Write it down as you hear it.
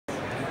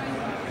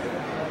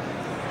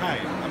Hi,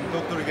 I'm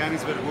Dr.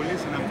 Ioannis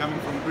Vergoullis and I'm coming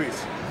from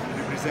Greece,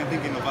 representing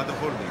Innovato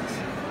Holdings.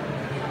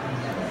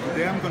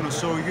 Today I'm going to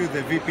show you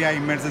the VPI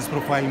Emergence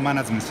Profile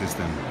Management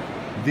System.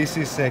 This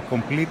is a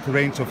complete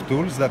range of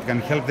tools that can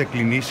help the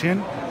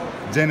clinician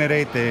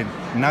generate a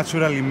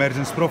natural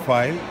emergence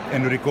profile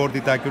and record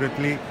it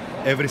accurately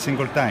every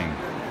single time.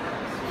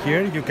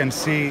 Here you can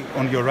see,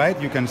 on your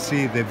right, you can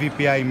see the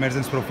VPI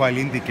Emergence Profile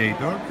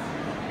Indicator,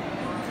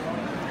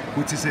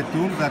 which is a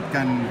tool that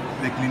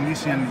the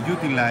clinician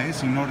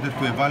utilize in order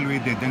to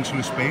evaluate the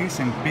dental space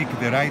and pick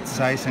the right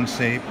size and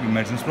shape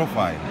emergence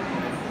profile.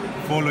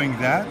 Following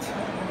that,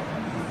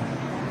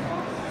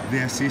 the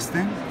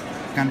assistant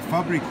can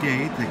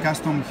fabricate a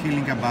custom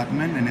healing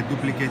abutment and a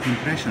duplicate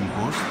impression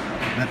post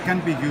that can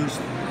be used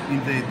in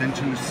the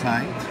dental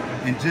site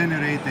and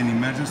generate an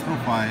emergence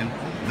profile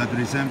that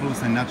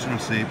resembles the natural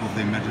shape of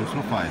the emergence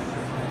profile.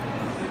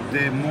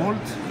 The mold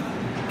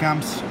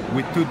comes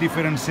with two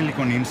different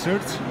silicone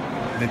inserts,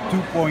 the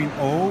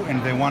 2.0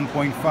 and the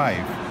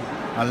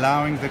 1.5,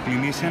 allowing the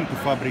clinician to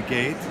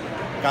fabricate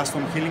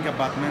custom healing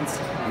abutments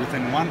with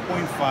a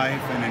 1.5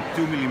 and a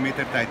 2 mm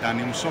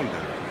titanium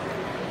solder.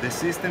 The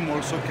system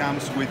also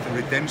comes with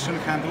retention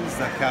handles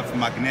that have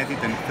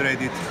magnetic and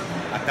threaded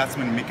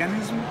attachment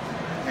mechanism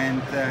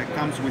and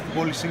comes with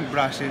polishing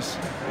brushes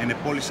and a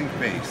polishing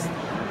paste,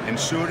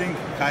 ensuring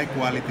high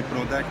quality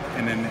product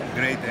and a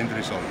great end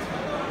result.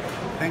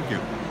 Thank you.